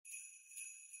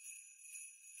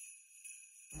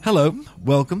Hello,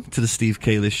 welcome to the Steve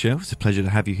Calis Show. It's a pleasure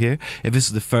to have you here. If this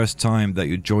is the first time that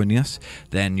you're joining us,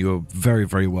 then you're very,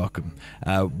 very welcome.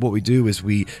 What we do is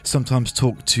we sometimes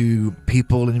talk to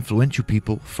people and influential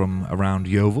people from around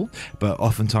Yeovil, but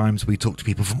oftentimes we talk to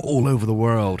people from all over the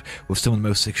world with some of the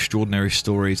most extraordinary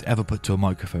stories ever put to a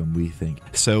microphone, we think.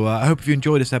 So I hope if you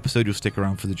enjoy this episode, you'll stick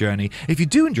around for the journey. If you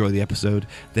do enjoy the episode,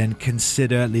 then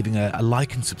consider leaving a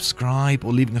like and subscribe,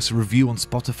 or leaving us a review on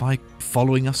Spotify,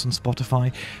 following us on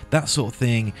Spotify. That sort of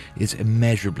thing is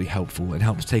immeasurably helpful. It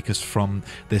helps take us from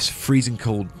this freezing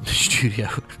cold studio,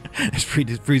 this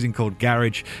freezing cold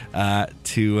garage,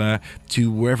 to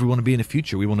wherever we want to be in the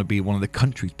future. We want to be one of the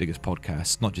country's biggest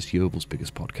podcasts, not just Yeovil's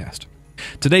biggest podcast.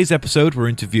 Today's episode, we're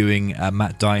interviewing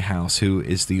Matt Dyhouse, who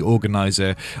is the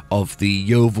organiser of the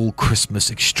Yeovil Christmas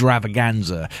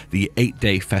Extravaganza, the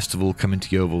 8-day festival coming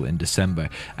to Yeovil in December.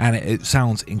 And it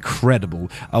sounds incredible.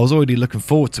 I was already looking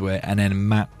forward to it, and then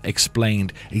Matt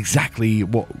explained exactly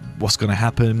what's going to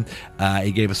happen.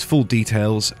 He gave us full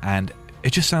details, and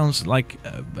it just sounds like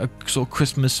a sort of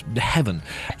Christmas heaven.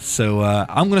 So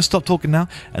I'm going to stop talking now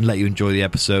and let you enjoy the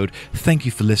episode. Thank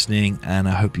you for listening, and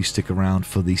I hope you stick around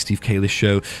for the Steve Calis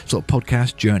Show sort of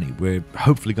podcast journey. We're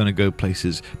hopefully going to go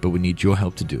places, but we need your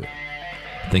help to do it.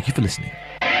 Thank you for listening.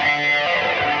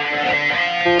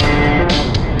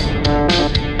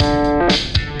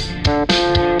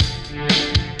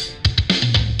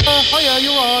 Hiya,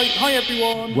 you're right. Hi,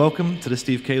 everyone. Welcome to the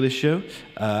Steve Calis Show.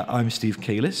 I'm Steve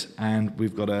Calis, and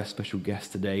we've got a special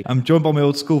guest today. I'm joined by my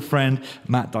old school friend,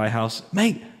 Matt Dyhouse.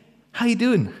 Mate, how you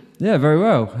doing? Yeah, very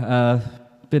well.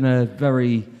 Been a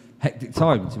very hectic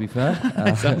time, to be fair.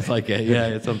 It sounds like it. Yeah,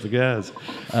 it sounds like it has.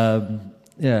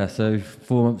 Yeah, so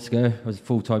 4 months ago, it was a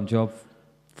full-time job,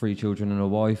 3 children and a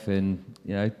wife, and,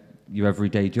 you know, your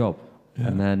everyday job. Yeah.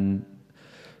 And then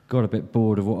got a bit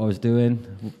bored of what I was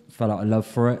doing, fell out of love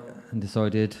for it, and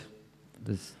decided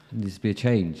there needs to be a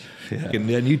change. Yeah.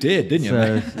 And you did, didn't you?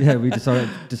 So, yeah, we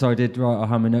decided, right, I'll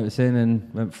hand my notice in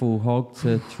and went full hog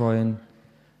to try and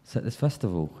set this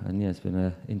festival. And yeah, it's been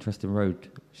an interesting road,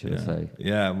 should I say.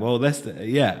 Yeah, well,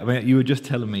 I mean, you were just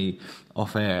telling me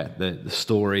off air the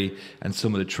story and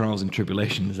some of the trials and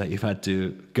tribulations that you've had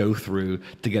to go through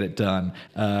to get it done.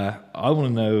 I want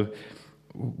to know,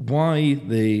 why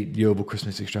the Yeovil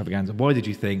Christmas Extravaganza? Why did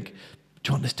you think,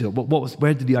 John, let's do it?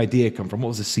 Where did the idea come from? What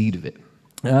was the seed of it?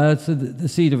 So the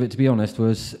seed of it, to be honest,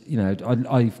 was, you know,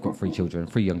 I've got 3 children,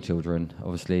 3 young children.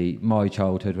 Obviously, my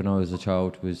childhood when I was a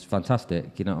child was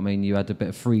fantastic. You know what I mean? You had a bit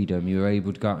of freedom. You were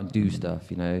able to go out and do stuff,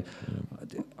 you know.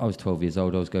 Yeah. I was 12 years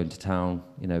old. I was going to town,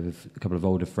 you know, with a couple of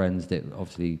older friends that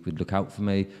obviously would look out for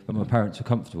me. But my parents were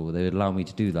comfortable. They would allow me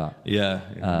to do that. Yeah.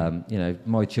 You know,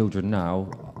 my children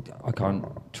now, I can't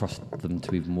trust them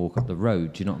to even walk up the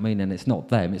road. Do you know what I mean? And it's not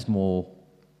them. It's more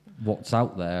what's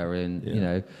out there, and you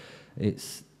know.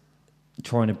 It's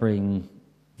trying to bring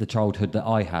the childhood that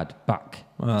I had back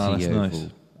to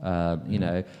Yeovil, nice. You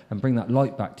know, and bring that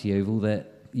light back to Yeovil,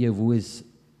 that Yeovil is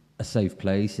a safe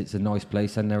place, it's a nice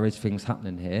place, and there is things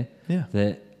happening here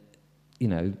that, you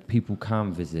know, people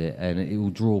can visit, and it will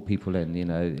draw people in, you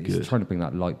know. It's trying to bring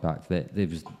that light back, that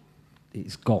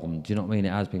it's gone, do you know what I mean?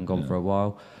 It has been gone for a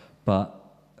while, but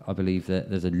I believe that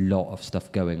there's a lot of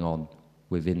stuff going on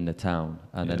within the town,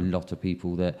 and a lot of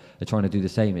people that are trying to do the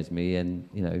same as me, and,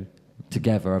 you know,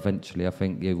 together eventually I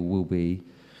think Yeovil will be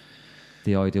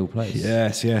the ideal place.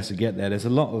 Yes, to get there. There's a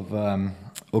lot of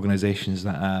organisations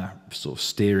that are sort of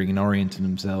steering and orienting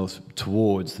themselves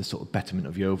towards the sort of betterment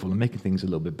of Yeovil and making things a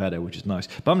little bit better, which is nice.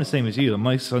 But I'm the same as you.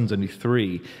 My son's only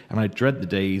 3, and I dread the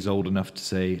day he's old enough to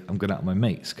say, I'm going out with my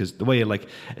mates, because the way you're like,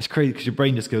 it's crazy, because your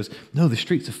brain just goes, no, the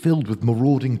streets are filled with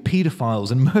marauding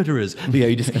paedophiles and murderers. But yeah,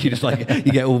 you just like,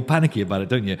 you get all panicky about it,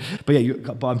 don't you? But yeah,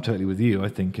 but I'm totally with you. I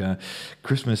think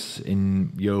Christmas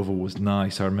in Yeovil was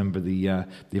nice. I remember the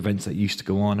events that used to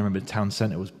go on. I remember the town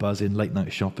centre was buzzing, late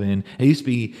night shopping. It used to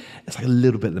be, it's like a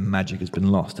little bit of the magic has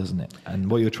been lost, hasn't it? And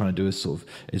what you're trying to do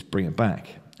is bring it back.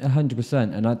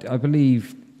 100%. And I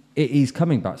believe it is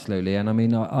coming back slowly. And I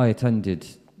mean, I attended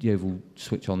Yeovil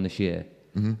Switch On this year,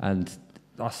 and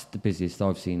that's the busiest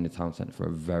I've seen the town centre for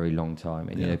a very long time.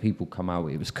 And, you know, people come out,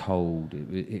 it was cold,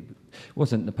 it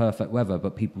wasn't the perfect weather,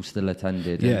 but people still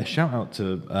attended. Yeah, shout out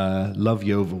to Love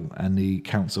Yeovil and the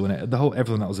council and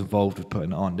everyone that was involved with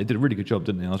putting it on. They did a really good job,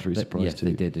 didn't they? I was really surprised too.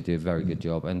 They did a very good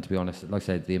job. And to be honest, like I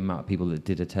said, the amount of people that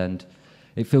did attend,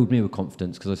 it filled me with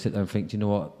confidence, because I sit there and think, do you know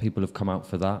what, people have come out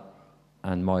for that,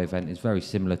 and my event is very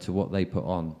similar to what they put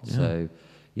on. Yeah. So,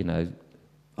 you know,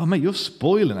 Oh, mate, you're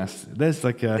spoiling us. There's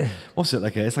like a, what's it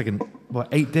like? It's like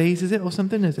 8 days, is it, or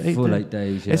something? Is it 8 Full days? 8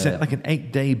 days, yeah. It's like an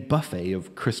 8-day buffet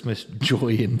of Christmas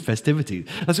joy and festivities.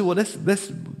 I said, well,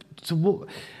 let's So what?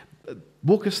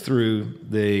 Walk us through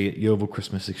the Yeovil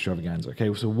Christmas Extravaganza.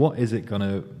 Okay, so what is it going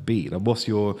to be? Like, what's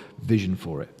your vision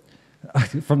for it?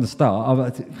 From the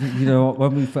start, you know,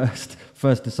 when we first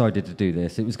decided to do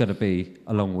this, it was going to be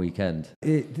a long weekend.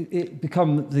 It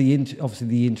become obviously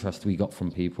the interest we got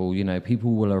from people. You know,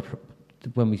 people will,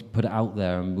 when we put it out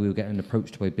there, and we were getting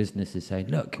approached by businesses saying,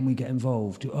 "Look, can we get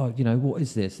involved? Oh, you know, what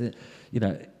is this?" You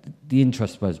know, the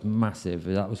interest was massive.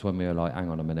 That was when we were like,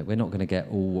 "Hang on a minute, we're not going to get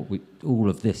all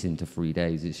of this into 3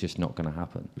 days. It's just not going to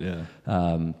happen." Yeah.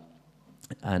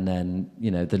 And then, you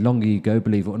know, the longer you go,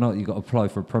 believe it or not, you've got to apply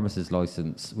for a premises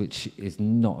license, which is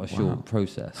not a short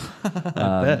process.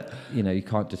 You know, you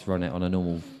can't just run it on a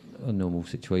normal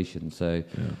situation. So,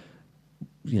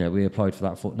 you know, we applied for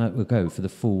that. Thought, no, we'll go for the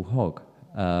full hog.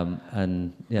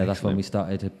 And yeah, that's when we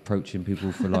started approaching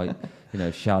people for, like, you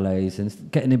know, chalets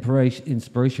and getting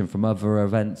inspiration from other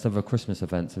events, other Christmas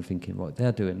events, and thinking, right,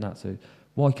 they're doing that, so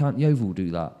why can't Yeovil do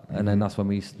that? And then that's when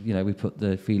we put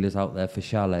the feelers out there for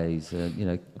chalets. You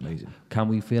know, amazing. Can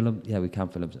we fill them? Yeah, we can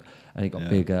fill them. And it got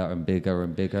bigger and bigger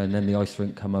and bigger. And then the ice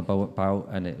rink come about,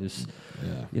 and it was,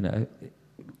 you know,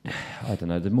 I don't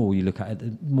know. The more you look at it,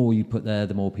 the more you put there,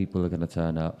 the more people are going to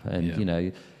turn up. And you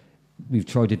know, we've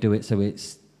tried to do it so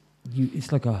it's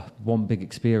like a one big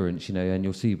experience. You know, and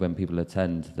you'll see when people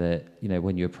attend that, you know,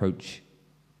 when you approach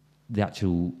the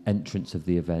actual entrance of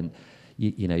the event,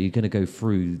 you know, you're going to go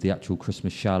through the actual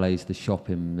Christmas chalets, the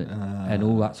shopping, and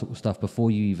all that sort of stuff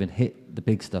before you even hit the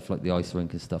big stuff like the ice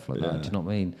rink and stuff like that. Do you know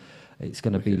what I mean? It's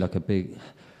going to be like a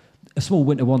small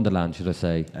winter wonderland, should I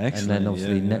say? Excellent. And then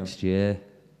obviously next year,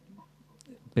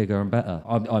 bigger and better.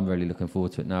 I'm really looking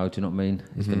forward to it now. Do you know what I mean?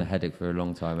 It's been a headache for a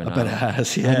long time. And I bet it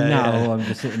has. Yeah. And now I'm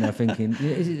just sitting there thinking,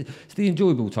 it's the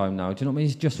enjoyable time now. Do you know what I mean?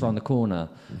 It's just around the corner.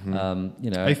 You know.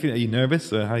 How you feeling? Are you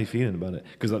nervous, or how are you feeling about it?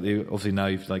 Because like, obviously now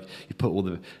you put all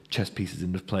the chess pieces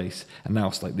into place, and now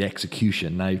it's like the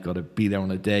execution. Now you've got to be there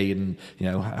on a day, and you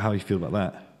know, how you feel about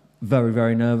that? Very,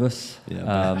 very nervous.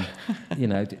 Yeah. You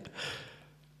know,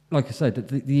 like I said,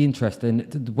 the interest in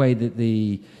the way that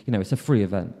you know, it's a free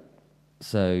event.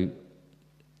 So,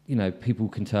 you know, people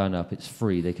can turn up, it's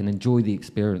free, they can enjoy the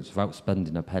experience without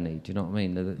spending a penny. Do you know what I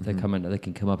mean? They come in, they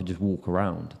can come up and just walk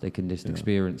around, they can just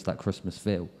experience that Christmas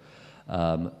feel.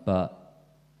 But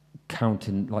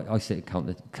counting, like I sit and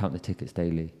count the tickets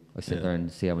daily. I sit there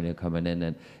and see how many are coming in,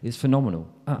 and it's phenomenal,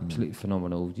 absolutely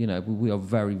phenomenal. You know, we are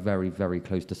very, very, very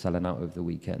close to selling out over the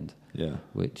weekend. Yeah.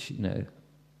 Which, you know,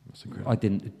 I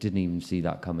didn't even see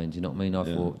that coming. Do you know what I mean? I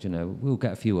thought, you know, we'll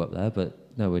get a few up there, but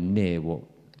nowhere near what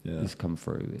has come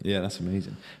through. Yeah, that's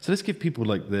amazing. So let's give people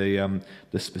like the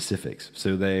specifics.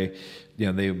 So they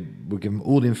will give them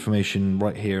all the information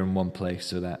right here in one place,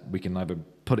 so that we can either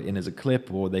put it in as a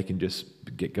clip, or they can just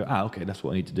go, okay, that's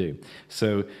what I need to do.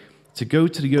 So to go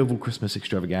to the Yeovil Christmas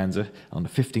Extravaganza on the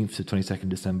 15th to 22nd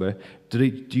December, do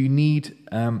you need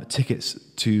tickets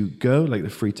to go, like the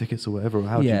free tickets or whatever? Or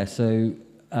how so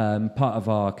part of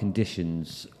our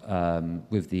conditions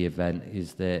with the event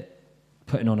is that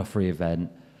putting on a free event,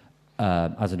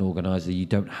 as an organiser, you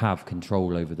don't have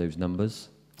control over those numbers.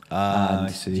 I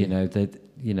see.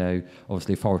 You know,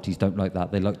 obviously authorities don't like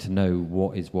that. They like to know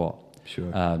what is what.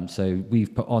 Sure. So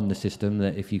we've put on the system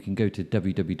that if you can go to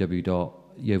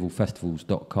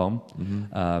www.yeovilfestivals.com,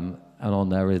 and on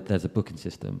there's a booking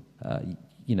system.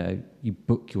 You know, you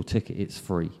book your ticket, it's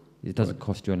free. It doesn't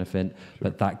cost you anything,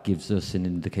 but that gives us an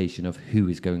indication of who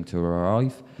is going to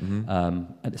arrive.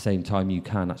 At the same time, you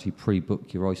can actually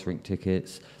pre-book your ice rink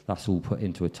tickets. That's all put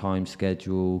into a time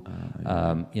schedule.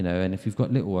 You know, and if you've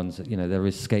got little ones, you know, there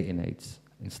is skating aids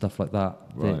and stuff like that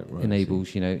that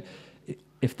enables, you know,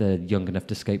 if they're young enough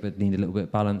to skate but need a little bit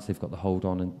of balance, they've got the hold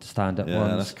on and stand up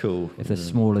ones. Yeah, that's cool. If there's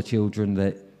smaller children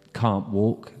that can't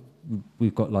walk,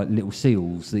 we've got like little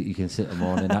seals that you can sit them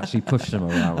on and actually push them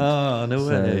around. Oh, no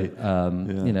way.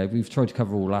 You know, we've tried to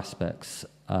cover all aspects.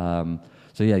 So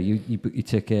yeah, you book your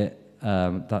ticket.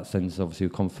 That sends obviously a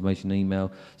confirmation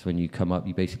email. So when you come up,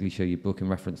 you basically show your booking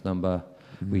reference number.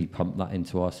 We pump that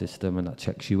into our system, and that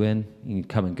checks you in. You can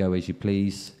come and go as you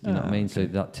please. You know what I mean? Okay. So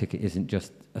that ticket isn't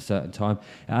just a certain time.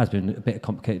 It has been a bit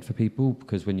complicated for people,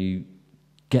 because when you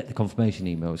get the confirmation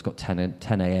email, it's got 10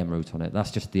 a.m. route on it. That's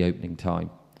just the opening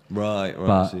time. Right.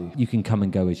 But you can come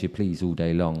and go as you please all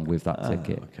day long with that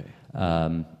ticket. Okay.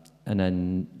 And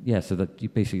then, so that you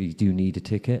basically do need a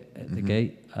ticket at the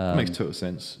gate. That makes total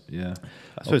sense, yeah.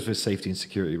 I suppose for safety and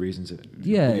security reasons, you're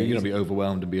going to be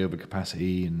overwhelmed and be over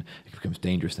capacity, and it becomes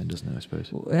dangerous then, doesn't it, I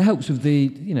suppose? Well, it helps with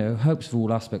helps with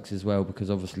all aspects as well, because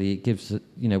obviously it gives,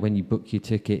 when you book your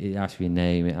ticket, it asks for your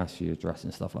name, it asks for your address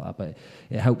and stuff like that, but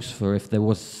it helps for if there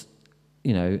was,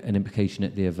 an implication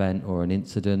at the event or an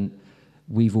incident,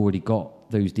 we've already got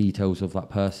those details of that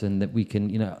person that we can,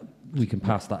 we can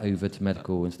pass that over to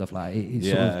medical and stuff like that. It's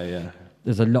sort of,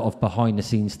 there's a lot of behind the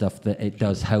scenes stuff that it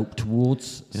does help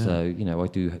towards. Yeah. So,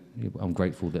 I'm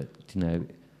grateful that,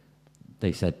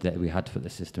 they said that we had to put the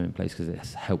system in place because it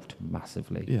has helped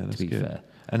massively, to be fair.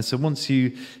 And so once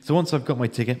I've got my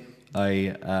ticket,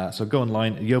 I go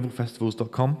online at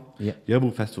yeovilfestivals.com. Yeah.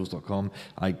 Yeovilfestivals.com.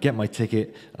 I get my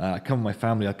ticket. I come with my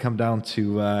family. I come down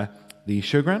to the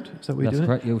showground. Is that what you're doing?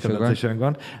 That's correct. Come down to the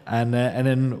showground. And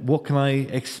then what can I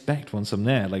expect once I'm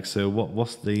there? Like, so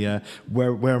what's the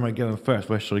where am I going first?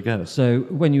 Where should I go? So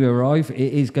when you arrive,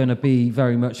 it is going to be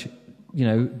very much,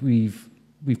 we've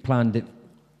planned it,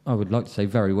 I would like to say,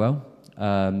 very well.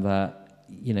 That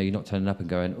you're not turning up and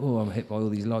going, oh, I'm hit by all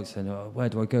these lights, and where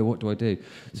do I go? What do I do?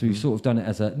 So we've sort of done it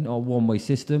as not a one-way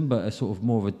system, but a sort of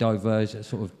more of a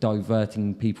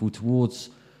diverting people towards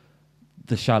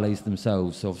the chalets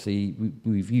themselves. So obviously,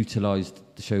 we've utilised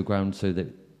the showground so that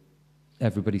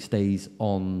everybody stays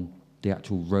on the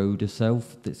actual road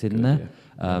itself that's in there. Yeah.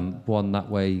 One, that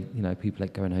way, people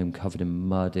ain't going home covered in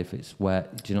mud if it's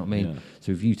wet. Do you know what I mean? Yeah.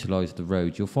 So we've utilised the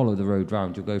road. You'll follow the road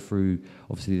round. You'll go through,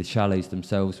 obviously, the chalets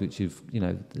themselves, which have,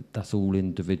 that's all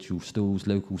individual stalls,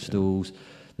 local stalls.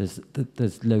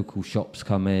 There's local shops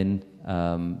come in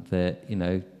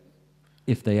that,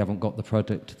 if they haven't got the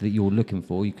product that you're looking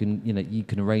for, you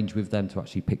can arrange with them to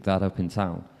actually pick that up in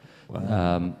town.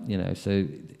 Wow. So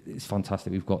it's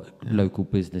fantastic. We've got local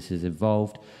businesses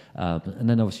involved, and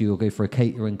then obviously you'll go for a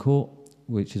catering court,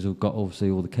 which has got obviously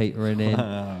all the catering in.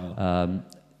 Wow.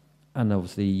 And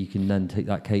obviously you can then take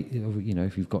that cake.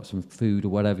 If you've got some food or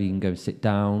whatever, you can go and sit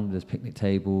down. There's picnic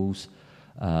tables.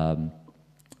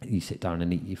 You sit down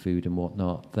and eat your food and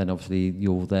whatnot. Then obviously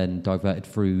you're then diverted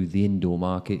through the indoor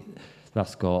market.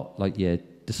 That's got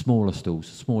the smaller stalls,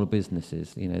 smaller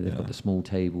businesses, they've got the small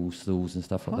tables, stalls and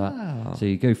stuff like that. So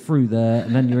you go through there,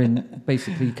 and then you're in,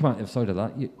 basically, you come out the other side of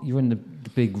that, you're in the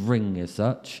big ring as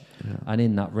such, and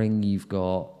in that ring you've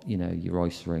got, your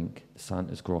ice rink, the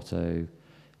Santa's Grotto,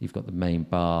 you've got the main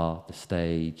bar, the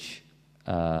stage,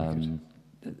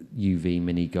 UV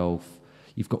mini golf.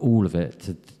 You've got all of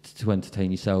it to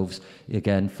entertain yourselves.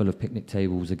 Again, full of picnic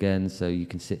tables again, so you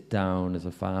can sit down as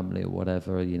a family or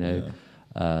whatever,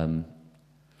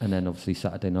 and then obviously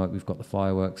Saturday night we've got the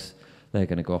fireworks. They're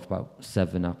going to go off about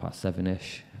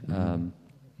 7:30ish.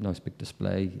 Nice big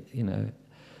display.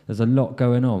 There's a lot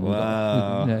going on.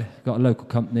 Wow. We've got a local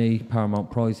company, Paramount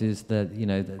Prizes.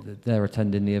 They're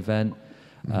attending the event.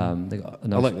 They got a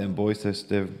nice, I like them boys.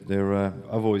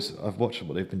 I've watched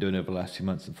what they've been doing over the last few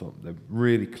months and thought they're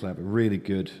really clever, really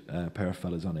good pair of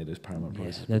fellas, aren't they? Those Paramount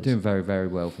Prizes. They're doing very, very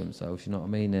well for themselves. You know what I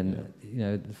mean?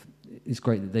 And it's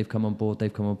great that they've come on board. They're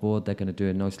going to do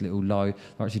a nice little live.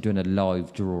 They're actually doing a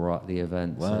live draw at the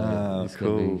event. Wow, so it's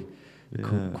cool.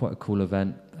 Quite a cool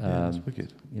event. That's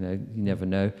wicked. You never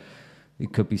know.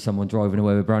 It could be someone driving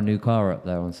away with a brand new car up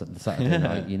there on Saturday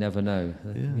night. You never know.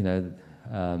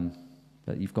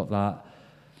 But you've got that.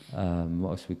 What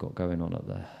else we got going on up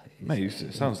there? Mate,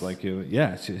 it sounds like you're.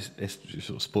 Yeah, it's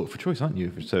sort of sport for choice, aren't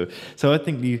you? So I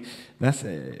think that's.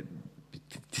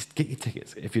 Just get your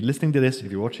tickets. If you're listening to this,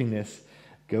 if you're watching this,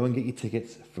 go and get your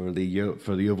tickets for the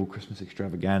Yeovil Christmas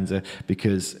Extravaganza,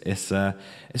 because it's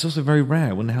also very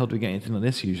rare. When the hell do we get anything like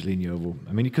this usually in Yeovil?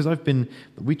 I mean, because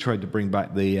we tried to bring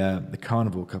back the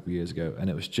carnival a couple of years ago, and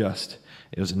it was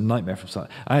a nightmare from start.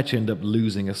 I actually ended up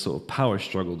losing a sort of power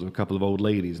struggle to a couple of old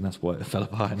ladies, and that's why it fell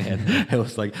apart in the end. It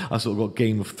was like I sort of got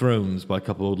Game of Thrones by a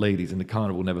couple of old ladies, and the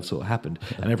carnival never sort of happened.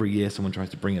 And every year someone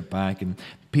tries to bring it back, and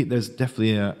there's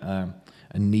definitely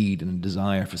a need and a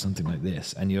desire for something like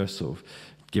this, and you're sort of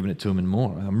giving it to them and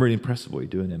more. I'm really impressed with what you're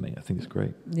doing there, mate. I think it's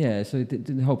great. Yeah, so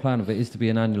the whole plan of it is to be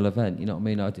an annual event, you know what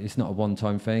I mean? It's not a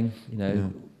one-time thing,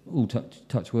 all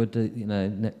touch wood,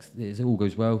 next, if it all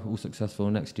goes well, all successful,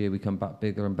 next year we come back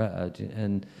bigger and better,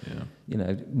 and,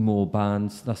 more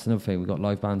bands. That's another thing, we've got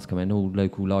live bands coming, all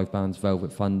local live bands,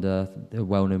 Velvet Thunder, they're a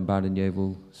well-known band in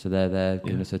Yeovil, so they're there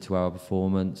giving us a 2-hour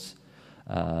performance.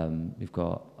 We've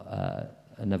got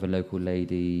another local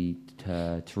lady,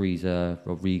 Teresa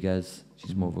Rodriguez.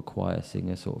 She's more of a choir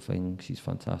singer sort of thing. She's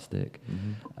fantastic.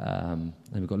 And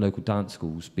we've got local dance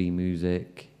schools, B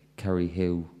Music, Kerry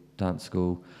Hill Dance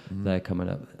School. They're coming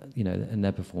up, and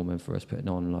they're performing for us, putting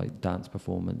on like dance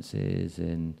performances,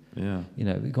 and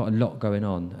we've got a lot going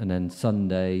on. And then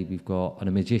Sunday we've got a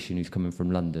magician who's coming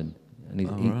from London, and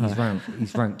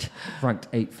he's ranked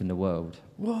 8th in the world.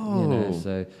 Whoa!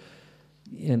 So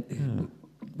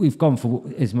we've gone for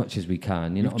as much as we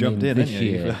can, you know what I mean? This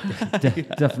year,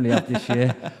 definitely up this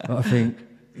year. But I think,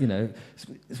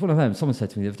 it's one of them. Someone said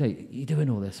to me the other day, "You're doing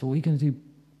all this. What are you going to do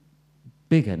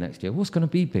bigger next year. What's going to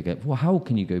be bigger? Well, how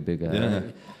can you go bigger? Yeah.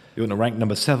 You want to rank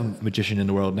number 7th magician in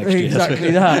the world next year.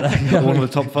 Exactly that. One of the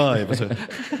top 5.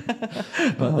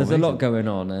 But there's a lot going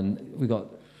on, and we got,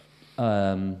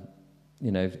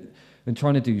 you know, been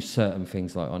trying to do certain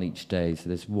things like on each day. So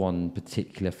there's one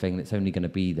particular thing that's only going to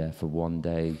be there for one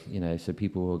day, you know. So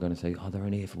people are going to say, "Oh, they're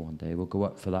only here for one day. We'll go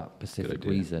up for that specific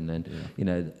reason." And you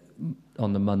know,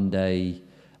 on the Monday,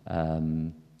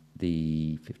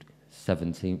 the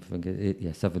 17th, I think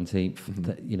 17th.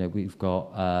 You know, we've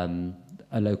got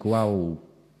a local owl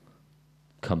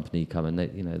company coming.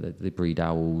 They breed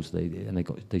owls.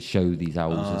 They show these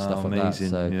owls and stuff like that.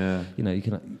 So you know, you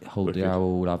can hold the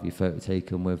owl, have your photo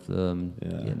taken with them.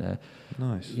 You know,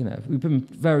 nice. You know, we've been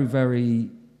very, very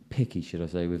picky, should I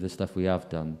say, with the stuff we have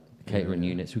done. Catering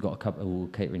units. We've got a couple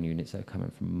of catering units that are coming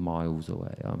from miles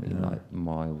away. I mean, like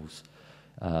miles.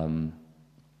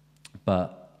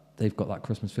 But they've got that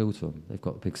Christmas feel to them. They've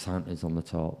got big Santas on the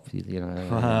top. You know,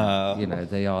 wow. You know,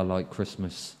 they are like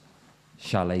Christmas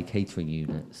chalet catering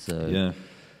units. So,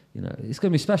 you know, it's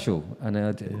going to be special, and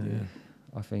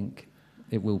I think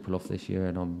it will pull off this year,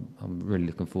 and I'm really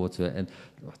looking forward to it. And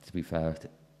to be fair,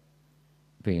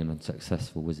 being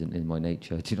unsuccessful wasn't in my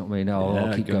nature. Do you know what I mean?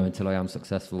 I'll keep going until I am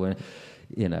successful. And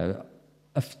you know,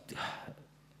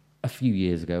 a few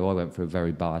years ago, I went through a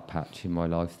very bad patch in my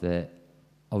life that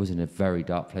I was in a very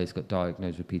dark place, got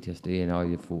diagnosed with PTSD, and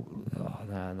I thought, oh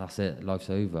man, that's it, life's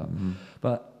over.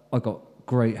 But I got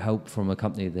great help from a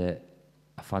company that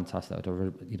are fantastic.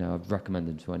 I'd recommend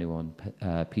them to anyone.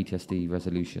 PTSD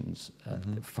Resolutions,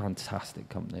 fantastic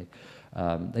company.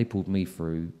 They pulled me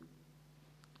through,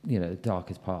 you know, the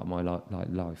darkest part of my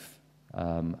life,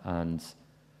 and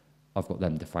I've got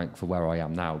them to thank for where I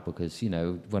am now, because, you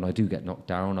know, when I do get knocked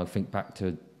down, I think back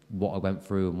to what I went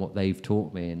through and what they've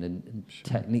taught me, and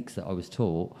techniques that I was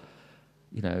taught.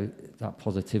 You know, that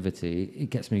positivity, it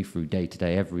gets me through day to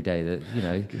day, every day. That, you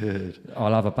know,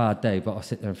 I'll have a bad day, but I'll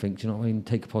sit there and think, do you know what I mean?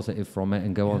 Take a positive from it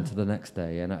and go on to the next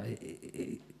day. And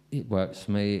it works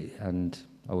for me, and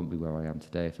I wouldn't be where I am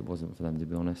today if it wasn't for them, to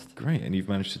be honest. Great, and you've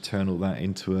managed to turn all that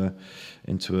into a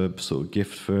sort of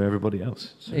gift for everybody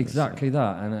else. So exactly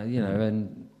that, and you know,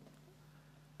 and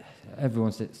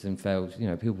everyone sits and fails. You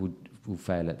know, people will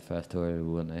fail at the first tutorial,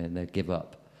 won't they? And they give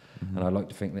up. And I like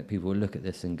to think that people will look at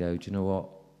this and go, do you know what?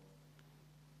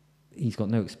 He's got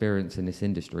no experience in this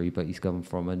industry, but he's gone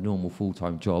from a normal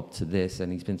full-time job to this,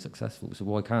 and he's been successful. So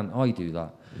why can't I do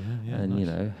that? And nice. You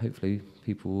know, hopefully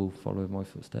people will follow my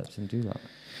footsteps and do that.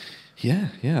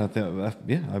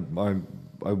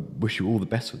 I wish you all the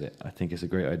best with it. I think it's a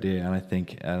great idea, and I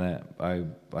think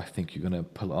you're going to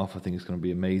pull it off. I think it's going to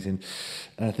be amazing,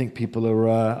 and I think people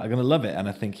are going to love it. And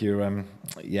I think you're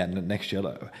next year.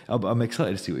 I'm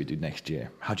excited to see what you do next year.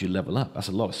 How do you level up? That's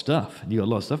a lot of stuff. You got a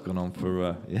lot of stuff going on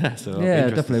for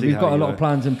definitely. We've got a lot of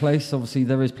plans in place. Obviously,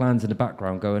 there is plans in the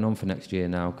background going on for next year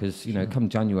now, because you know, come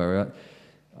January,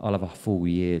 I'll have a full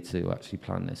year to actually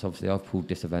plan this. Obviously, I've pulled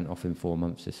this event off in 4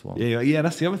 months. This one. Yeah.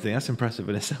 That's the other thing. That's impressive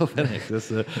in itself, isn't it? That's,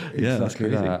 that's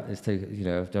crazy. That. It's you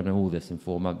know, I've done all this in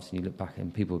 4 months, and you look back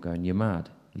and people are going, "You're mad.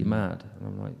 You're mad." And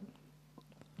I'm like,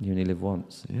 "You only live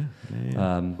once." Yeah.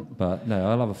 But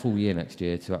no, I'll have a full year next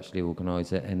year to actually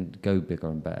organise it and go bigger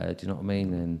and better. Do you know what I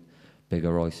mean? And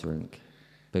bigger ice rink,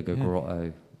 bigger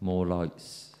grotto, more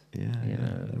lights.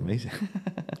 Amazing.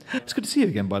 It's good to see you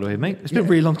again, by the way, mate. It's been a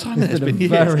really long time. It's been a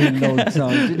very long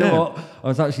time. Do you know what? I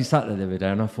was actually sat there the other day,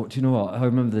 and I thought, do you know what? I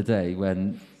remember the day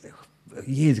when,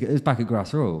 years ago, it was back at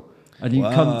Grass Royal, and you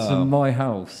come to my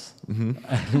house, and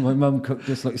my mum cooked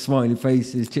just like smiley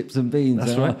faces, chips and beans.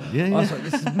 That's right. I was like,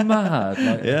 this is mad.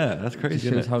 Like, that's crazy.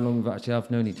 It shows how long we've actually have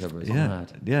known each other. It's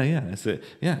mad.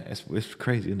 It's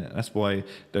crazy, isn't it? That's why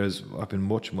I've been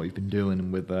watching what you've been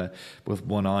doing with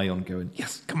one eye on, going,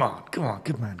 yes, come on,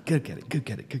 good man, good get it.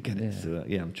 Yeah. So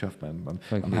I'm chuffed, man.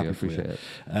 Thank I'm you, happy I appreciate it.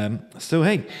 So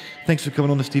hey, thanks for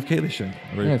coming on the Steve Calis show.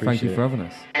 I really appreciate thank you for having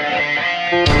us.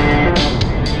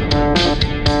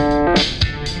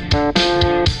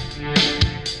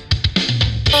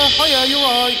 Hiya, you're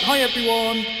right. Hi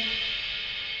everyone.